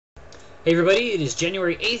Hey everybody, it is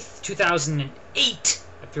January 8th, 2008.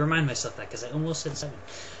 I have to remind myself that because I almost said 7.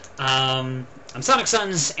 I'm Sonic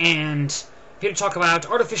Sons, and I'm here to talk about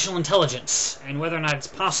artificial intelligence and whether or not it's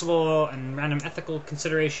possible and random ethical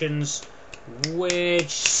considerations,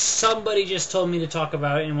 which somebody just told me to talk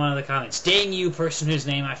about in one of the comments. Dang you, person whose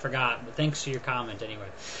name I forgot, but thanks for your comment anyway.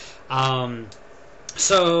 Where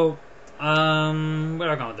do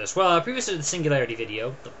I go with this? Well, previously to the Singularity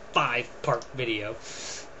video, the 5-part video,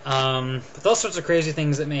 with all sorts of crazy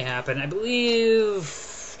things that may happen. I believe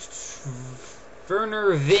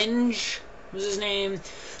Werner Vinge was his name,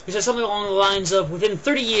 who said something along the lines of, within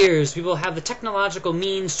 30 years, we will have the technological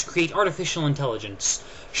means to create artificial intelligence.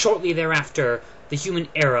 Shortly thereafter, the human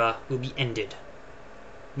era will be ended.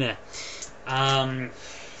 Meh. Well,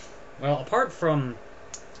 apart from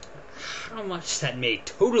how much that may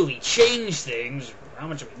totally change things, how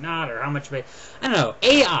much it may not, or how much it may... I don't know.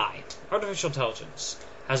 AI, artificial intelligence,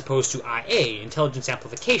 as opposed to IA, intelligence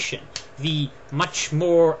amplification, the much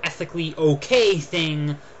more ethically okay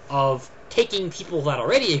thing of taking people that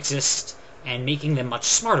already exist and making them much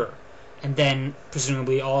smarter. And then,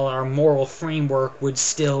 presumably, all our moral framework would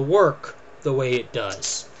still work the way it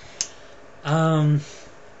does. So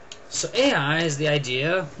AI is the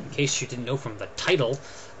idea, in case you didn't know from the title,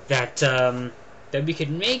 that we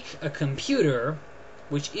could make a computer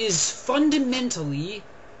which is fundamentally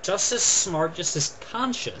just as smart, just as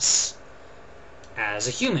conscious as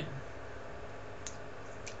a human.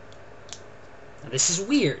 Now, this is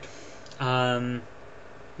weird. Here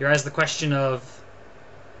has the question of,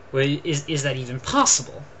 well, is that even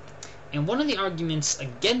possible? And one of the arguments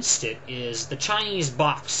against it is the Chinese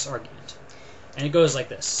box argument. And it goes like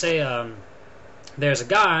this. Say, there's a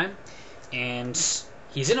guy, and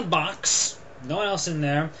he's in a box, no one else in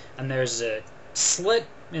there, and there's a slit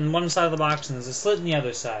in one side of the box, and there's a slit in the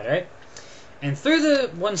other side, right? And through the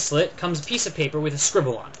one slit comes a piece of paper with a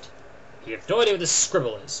scribble on it. You have no idea what this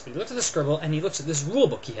scribble is. But he looks at the scribble, and he looks at this rule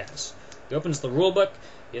book he has. He opens the rule book,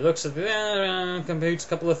 he looks at the, computes a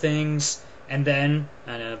couple of things, and then,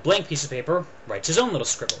 on a blank piece of paper, writes his own little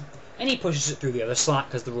scribble. And he pushes it through the other slot,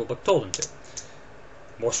 because the rule book told him to.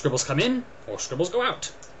 More scribbles come in, more scribbles go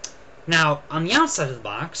out. Now, on the outside of the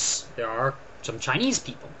box, there are some Chinese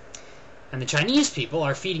people. And the Chinese people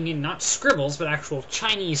are feeding in not scribbles, but actual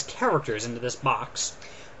Chinese characters into this box.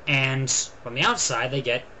 And from the outside, they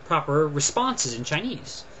get proper responses in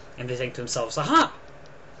Chinese. And they think to themselves, aha!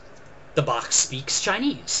 The box speaks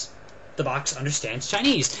Chinese. The box understands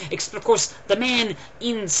Chinese. Except, of course, the man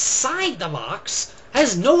inside the box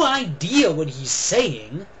has no idea what he's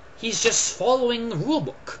saying. He's just following the rule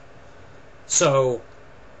book. So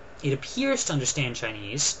it appears to understand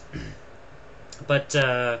Chinese, but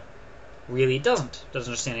really it doesn't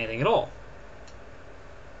understand anything at all.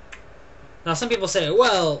 Now some people say,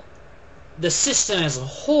 well, the system as a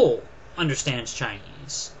whole understands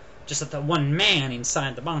Chinese, just that the one man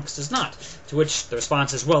inside the box does not. To which the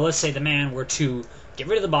response is, well, let's say the man were to get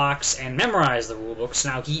rid of the box and memorize the rule books.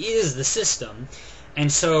 Now he is the system, and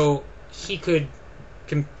so he could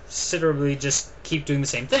considerably just keep doing the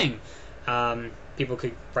same thing. People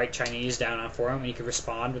could write Chinese down for him, and he could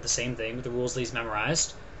respond with the same thing with the rules that he's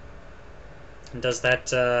memorized. And does that,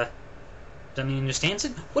 does that mean he understands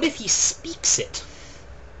it? What if he speaks it?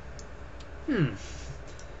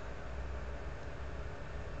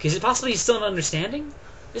 Is it possible he's still not understanding?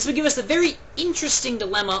 This would give us the very interesting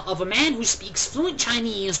dilemma of a man who speaks fluent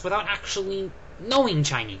Chinese without actually knowing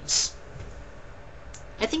Chinese.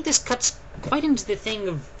 I think this cuts quite into the thing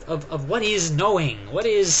of what is knowing, what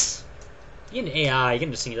is... You get into AI, you get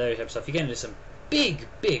into Singularity type stuff, you get into some big,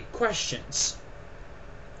 big questions.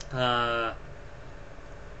 All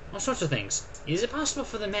sorts of things. Is it possible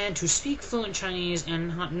for the man to speak fluent Chinese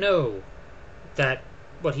and not know that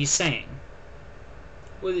what he's saying?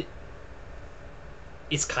 Well,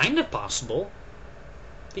 it's kind of possible.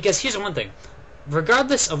 Because here's the one thing.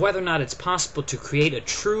 Regardless of whether or not it's possible to create a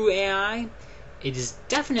true AI, it is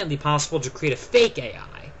definitely possible to create a fake AI.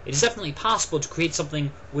 It is definitely possible to create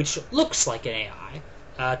something which looks like an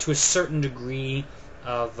AI to a certain degree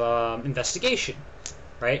of investigation,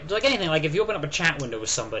 right? Like anything, like if you open up a chat window with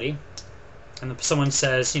somebody and someone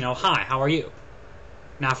says, you know, hi, how are you?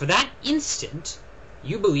 Now, for that instant,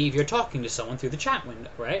 you believe you're talking to someone through the chat window,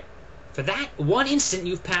 right? For that one instant,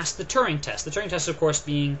 you've passed the Turing test. The Turing test, of course,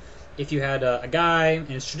 being if you had a guy, and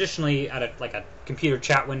it's traditionally at a computer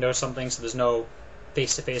chat window or something, so there's no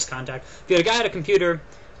face-to-face contact. If you had a guy at a computer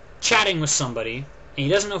chatting with somebody, and he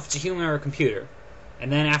doesn't know if it's a human or a computer,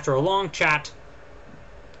 and then after a long chat,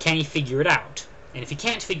 can he figure it out? And if he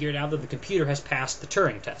can't figure it out, then the computer has passed the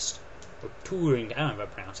Turing test. Or Turing, I don't know how to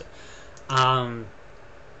pronounce it.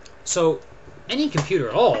 So any computer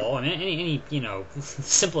at all, I mean, any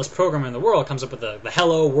simplest program in the world comes up with the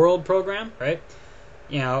Hello World program, right?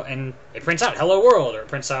 And it prints out Hello World, or it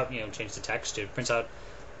prints out, change the text, it prints out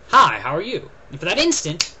Hi, how are you? And for that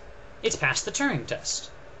instant, it's passed the Turing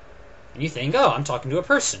test. And you think, oh, I'm talking to a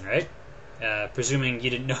person, right? Presuming you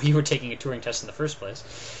didn't know you were taking a Turing test in the first place.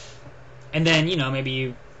 And then, maybe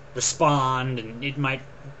you respond, and it might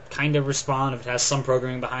kind of respond if it has some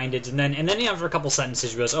programming behind it, and then after a couple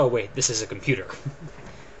sentences you realize, oh wait, this is a computer.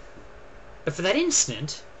 But for that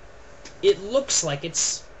instant, it looks like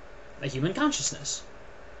it's a human consciousness.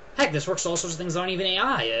 Heck, this works for all sorts of things that aren't even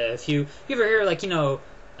AI. If you ever hear,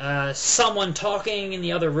 someone talking in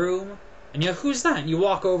the other room, and who's that? And you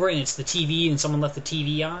walk over and it's the TV, and someone left the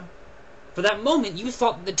TV on. For that moment, you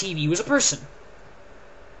thought the TV was a person.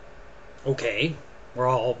 Okay, we're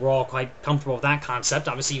all quite comfortable with that concept.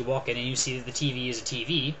 Obviously, you walk in and you see that the TV is a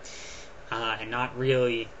TV, and not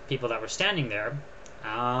really people that were standing there.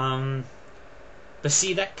 But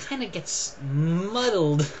see, that kind of gets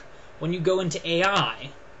muddled when you go into AI,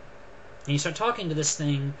 and you start talking to this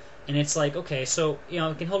thing, and it's like, okay, so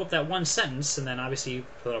it can hold up that one sentence, and then obviously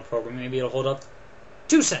for a little program, maybe it'll hold up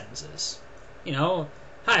 2 sentences.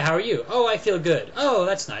 Hi, how are you? Oh, I feel good. Oh,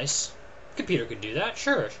 that's nice. Computer could do that.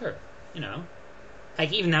 Sure.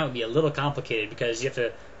 Heck, even that would be a little complicated, because you have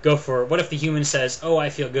to go for, what if the human says, oh,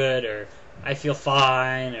 I feel good, or I feel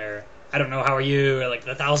fine, or I don't know, how are you, or like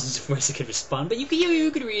the thousands of ways it could respond. But you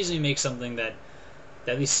could reasonably make something that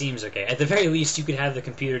at least seems okay. At the very least, you could have the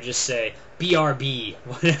computer just say, BRB,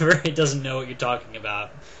 whatever, it doesn't know what you're talking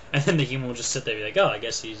about. And then the human will just sit there and be like, oh, I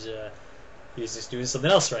guess he's just doing something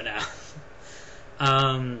else right now.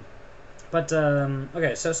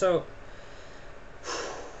 Okay, so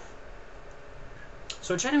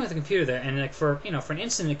we're chatting with a computer there, and like for an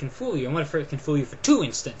instant it can fool you, and what if it can fool you for 2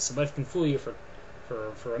 instants, and what if it can fool you for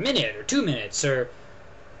a minute or 2 minutes, or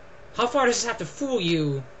how far does this have to fool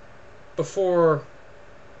you before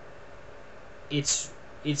it's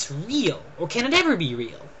real, or can it ever be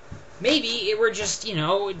real? Maybe it were just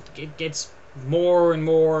it gets more and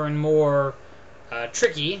more and more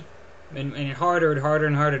tricky, and harder and harder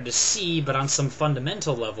and harder to see, but on some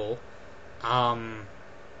fundamental level,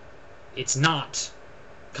 it's not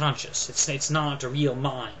conscious. It's not a real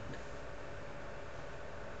mind.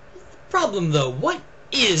 Problem though, what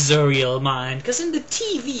is a real mind? Because in the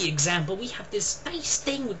TV example, we have this nice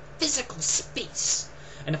thing with physical space.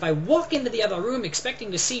 And if I walk into the other room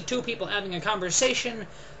expecting to see 2 people having a conversation,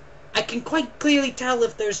 I can quite clearly tell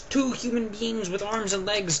if there's 2 human beings with arms and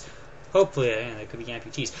legs, hopefully, they could be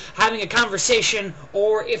amputees, having a conversation,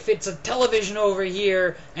 or if it's a television over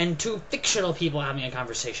here and 2 fictional people having a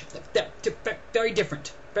conversation. They're very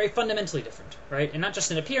different. Very fundamentally different, right? And not just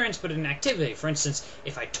in appearance, but in activity. For instance,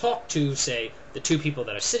 if I talk to, say, the 2 people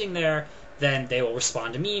that are sitting there, then they will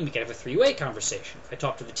respond to me, and we can have a 3-way conversation. If I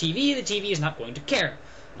talk to the TV is not going to care.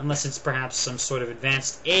 Unless it's perhaps some sort of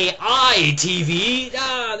advanced AI TV.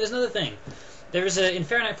 There's another thing. In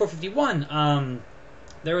Fahrenheit 451,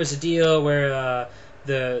 there was a deal where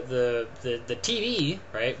the TV,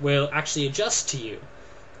 right, will actually adjust to you.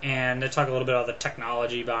 And they talk a little bit about the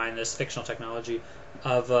technology behind this, fictional technology,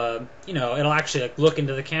 of, it'll actually look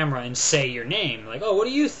into the camera and say your name. Like, oh, what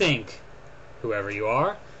do you think? Whoever you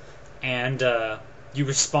are. And you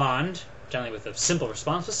respond, generally with a simple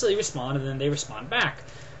response, but still you respond, and then they respond back.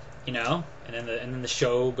 And then the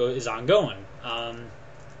show is ongoing.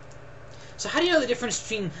 So how do you know the difference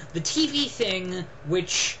between the TV thing,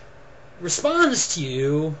 which responds to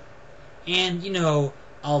you, and,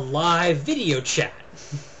 a live video chat?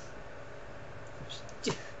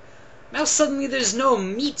 Now suddenly there's no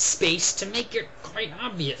meat space to make it quite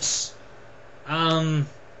obvious.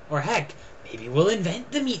 Or heck, maybe we'll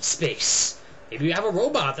invent the meat space. Maybe we have a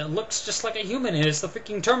robot that looks just like a human, and it's the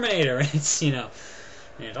freaking Terminator, and it's, and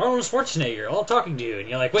it's Arnold Schwarzenegger all talking to you, and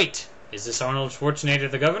you're like, wait, is this Arnold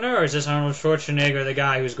Schwarzenegger the governor, or is this Arnold Schwarzenegger the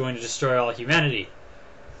guy who's going to destroy all humanity?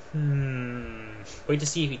 Wait to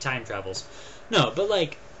see if he time travels. No, but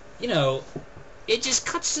it just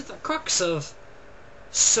cuts to the crux of,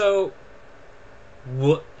 so,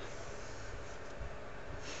 what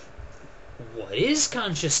is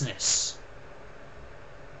consciousness?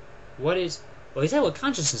 Well, is that what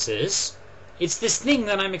consciousness is? It's this thing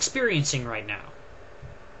that I'm experiencing right now.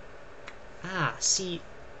 See,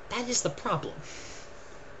 that is the problem.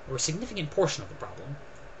 Or a significant portion of the problem.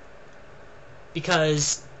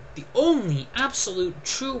 Because the only absolute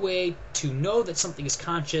true way to know that something is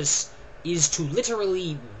conscious is to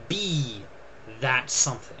literally be that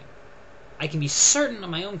something. I can be certain of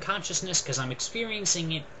my own consciousness because I'm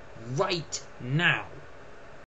experiencing it right now.